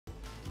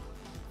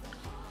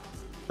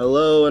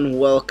Hello and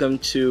welcome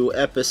to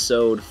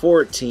episode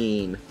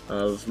 14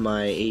 of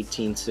my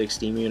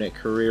 1860 Munich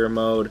career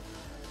mode.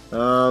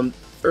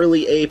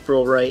 Early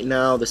April right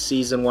now, the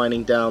season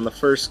winding down. The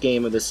first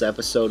game of this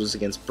episode was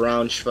against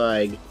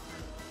Braunschweig.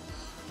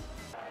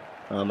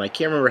 I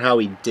can't remember how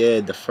we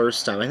did the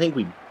first time.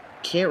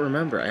 Can't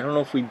remember. I don't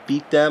know if we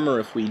beat them or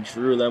if we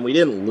drew them. We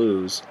didn't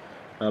lose.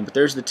 But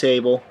there's the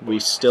table. We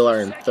still are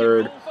in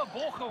third.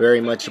 Very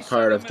much a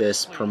part of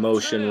this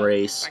promotion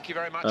race.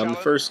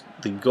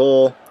 The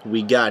goal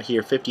we got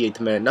here, 58th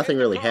minute. Nothing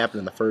really happened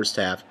in the first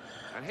half.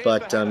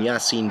 But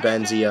Yassine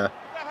Benzia,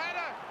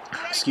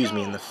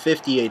 in the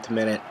 58th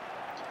minute,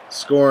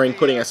 scoring,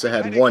 putting us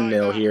ahead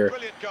 1-0 here.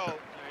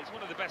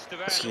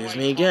 Excuse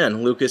me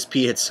again. Lucas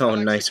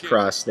Piazzone, nice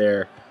cross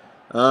there.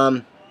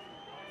 Got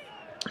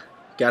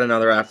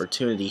another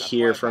opportunity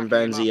here from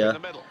Benzia.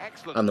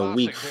 On the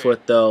weak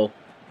foot, though.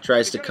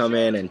 Tries to come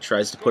in and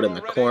tries to put it in the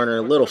corner,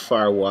 a little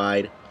far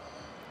wide.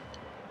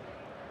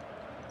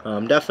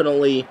 I'm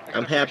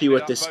happy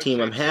with this team.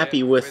 I'm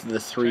happy with the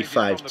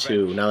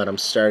 3-5-2 now that I'm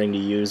starting to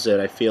use it.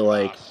 I feel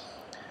like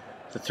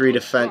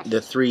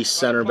the three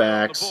center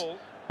backs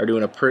are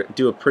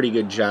do a pretty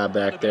good job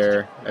back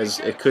there. As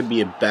it could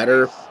be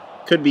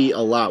could be a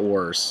lot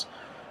worse.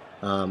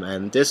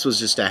 And this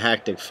was just a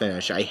hectic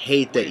finish. I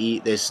hate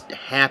that this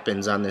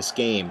happens on this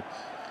game.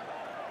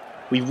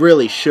 We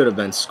really should have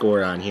been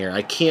scored on here.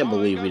 I can't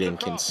believe we didn't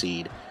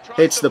concede.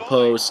 Hits the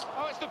post,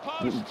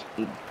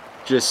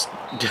 just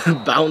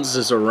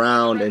bounces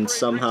around, and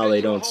somehow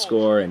they don't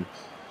score. And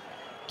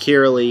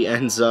Kierley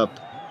ends up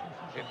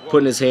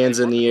putting his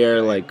hands in the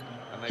air like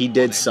he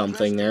did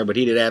something there, but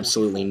he did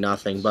absolutely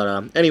nothing.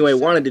 But anyway,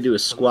 wanted to do a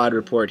squad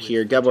report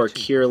here. Gabor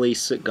Kierley,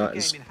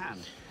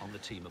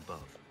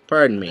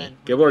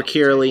 Gabor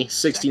Kierley,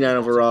 69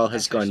 overall,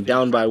 has gone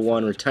down by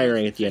 1,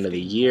 retiring at the end of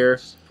the year.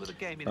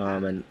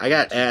 And I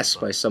got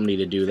asked by somebody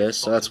to do this,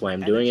 so that's why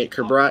I'm doing it.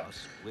 Kerbrat,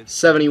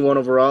 71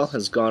 overall,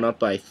 has gone up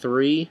by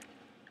 3.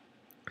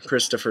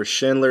 Christopher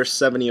Schindler,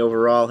 70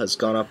 overall, has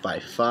gone up by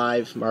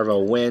 5.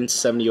 Marvo Wynn,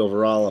 70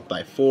 overall, up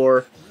by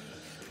 4.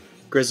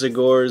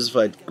 Grzegorz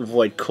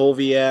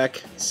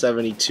Wojtkowiak,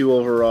 72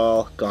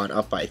 overall, gone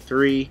up by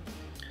 3.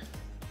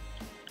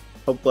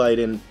 Hopefully I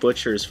didn't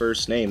butcher his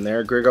first name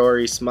there.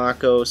 Grigory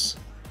Smakos,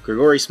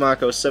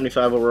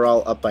 75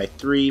 overall, up by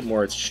 3.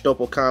 Moritz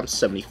Stoppelkamp,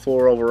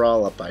 74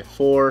 overall, up by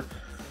 4.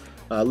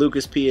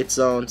 Lucas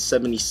Piazzone,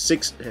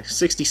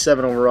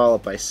 67 overall,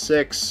 up by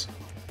 6.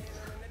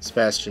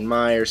 Sebastian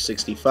Meyer,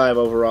 65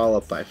 overall,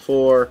 up by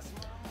 4.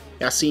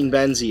 Yassine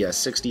Benzia,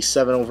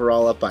 67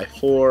 overall, up by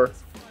 4.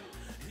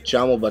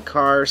 Jamal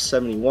Bakar,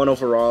 71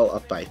 overall,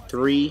 up by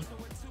 3.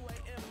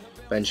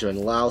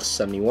 Benjamin Louth,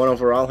 71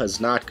 overall,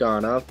 has not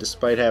gone up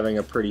despite having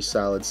a pretty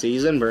solid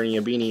season. Bernie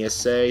Abini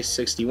Assay,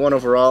 61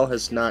 overall,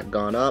 has not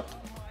gone up.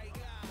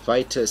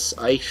 Vitus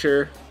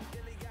Eicher,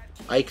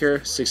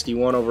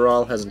 61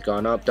 overall, hasn't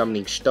gone up.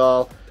 Dominique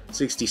Stahl,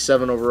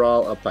 67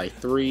 overall, up by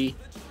 3.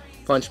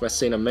 Punch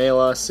Masena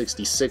Mela,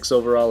 66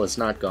 overall, has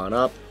not gone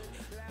up.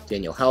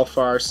 Daniel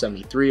Halfar,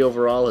 73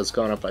 overall, has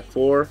gone up by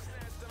 4.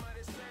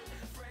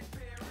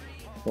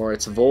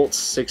 Moritz Volts,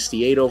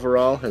 68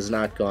 overall, has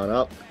not gone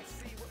up.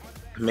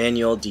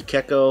 Manuel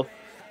Dikeko,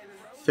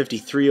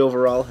 53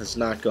 overall, has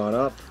not gone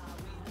up.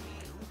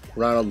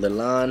 Ronald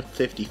Lelan,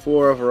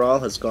 54 overall,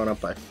 has gone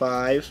up by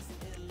 5.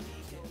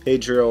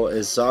 Pedro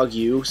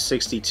Izagyu,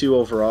 62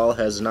 overall,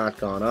 has not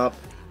gone up.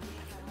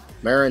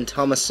 Marin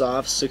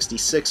Tomasov,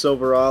 66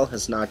 overall,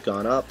 has not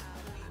gone up.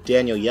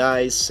 Daniel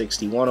Yais,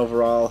 61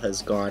 overall,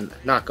 has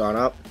not gone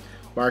up.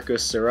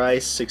 Marcos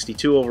Sarais,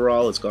 62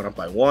 overall, has gone up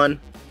by 1.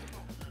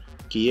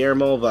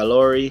 Guillermo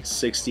Valori,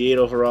 68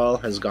 overall,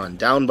 has gone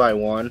down by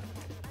 1.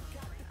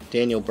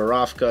 Daniel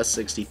Barofka,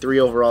 63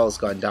 overall, has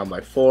gone down by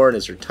 4 and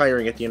is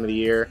retiring at the end of the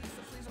year.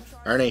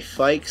 Arne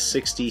Fike,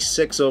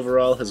 66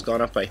 overall, has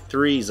gone up by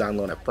 3. He's on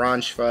loan at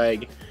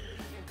Braunschweig.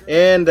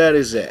 And that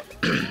is it.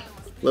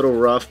 Little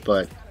rough,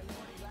 but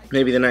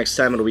maybe the next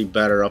time it'll be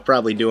better. I'll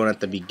probably do it at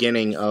the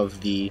beginning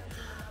of the...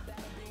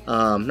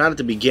 not at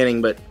the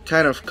beginning, but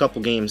kind of a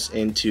couple games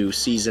into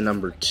season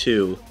number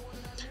 2.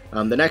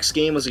 The next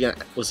game was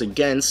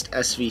against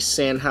SV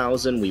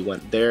Sandhausen. We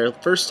went there.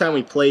 First time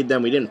we played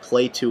them, we didn't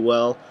play too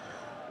well.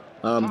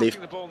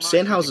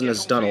 Sandhausen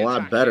has done a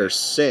lot better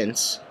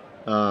since.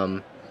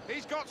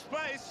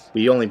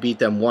 We only beat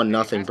them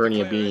 1-0.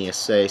 Bernie Abini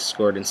Assay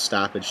scored in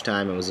stoppage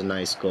time. It was a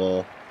nice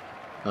goal.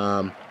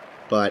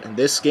 But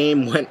this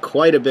game went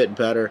quite a bit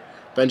better.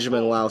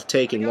 Benjamin Louth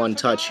taking one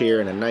touch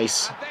here and a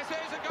nice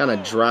kind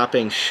of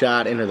dropping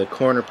shot into the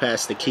corner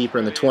past the keeper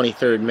in the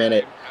 23rd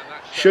minute.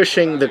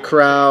 Shushing the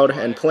crowd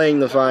and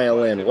playing the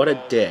violin. What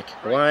a dick.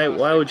 Why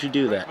would you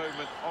do that?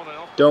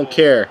 Don't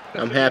care.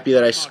 I'm happy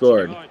that I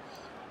scored.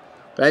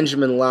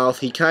 Benjamin Louth,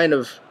 he kind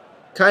of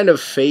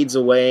fades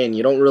away and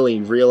you don't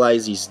really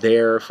realize he's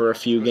there for a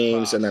few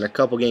games, and then a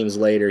couple games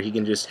later he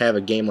can just have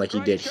a game like he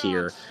did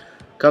here.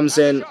 Comes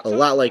in a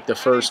lot like the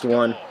first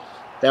one.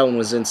 That one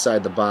was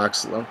inside the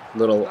box. I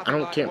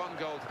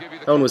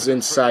That one was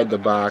inside the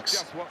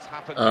box,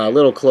 a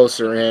little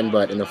closer in,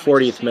 but in the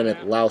 40th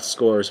minute, Louth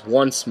scores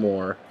once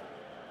more.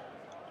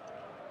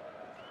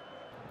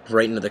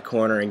 Right into the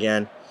corner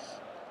again.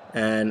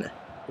 And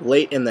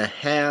late in the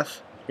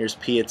half, here's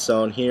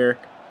Piazzone here.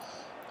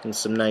 And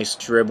some nice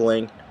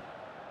dribbling.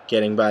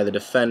 Getting by the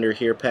defender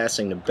here,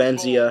 passing to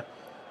Benzia.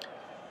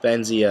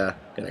 Benzia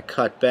going to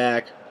cut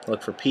back,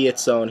 look for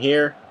Piazzone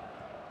here.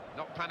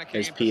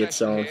 There's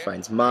Piazzone,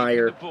 finds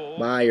Meyer.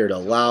 Meyer to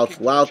Louth.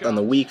 Louth on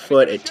the weak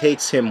foot. It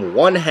takes him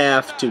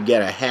 1/2 to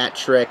get a hat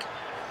trick.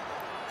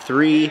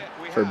 3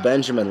 for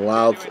Benjamin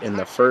Louth in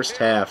the first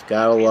half.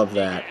 Gotta love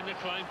that.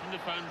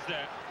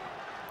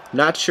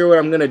 Not sure what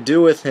I'm going to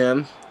do with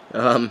him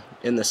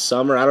in the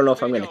summer. I don't know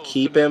if I'm going to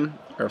keep him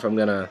or if I'm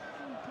going to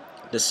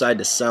decide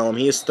to sell him.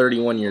 He is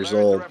 31 years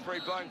old,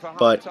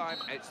 but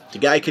the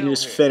guy can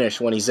just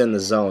finish when he's in the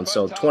zone.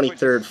 So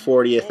 23rd,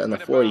 40th, and the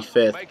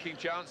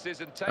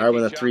 45th are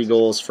when the 3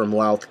 goals from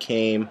Louth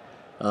came.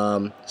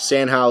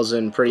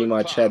 Sandhausen pretty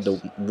much had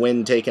the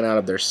wind taken out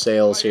of their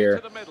sails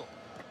here.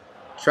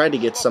 Tried to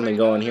get something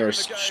going here.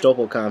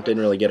 Stoppelkamp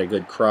didn't really get a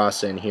good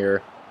cross in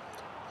here.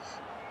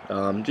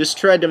 Just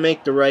tried to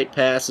make the right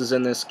passes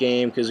in this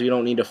game because we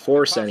don't need to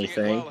force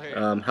anything.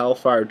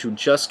 Hellfire, who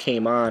just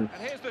came on,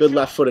 good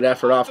left-footed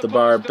effort off the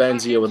bar.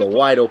 Benzia with a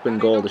wide-open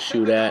goal to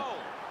shoot at.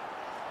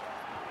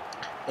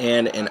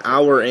 And an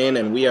hour in,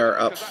 and we are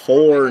up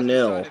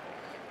 4-0.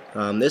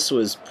 This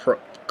was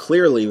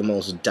clearly the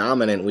most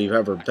dominant we've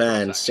ever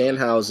been.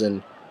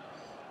 Sandhausen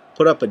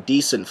put up a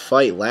decent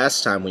fight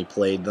last time we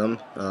played them.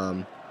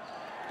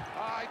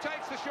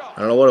 I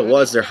don't know what it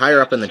was. They're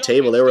higher up in the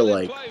table. They were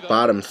like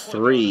bottom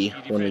 3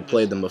 when we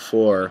played them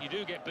before.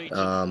 We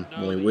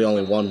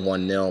only won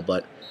 1-0.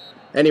 But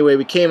anyway,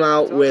 we came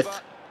out with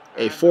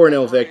a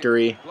 4-0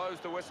 victory.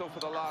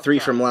 3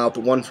 from Louth,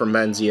 1 from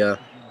Benzia.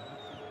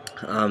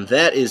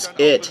 That is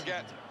it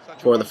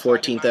for the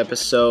 14th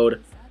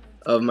episode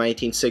of my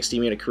 1860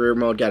 Munich Career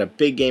Mode. Got a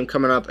big game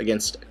coming up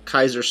against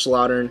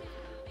Kaiserslautern.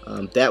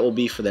 That will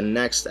be for the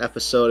next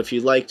episode. If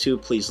you'd like to,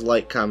 please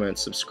like, comment,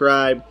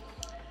 subscribe.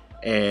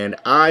 And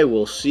I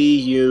will see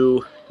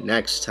you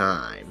next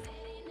time.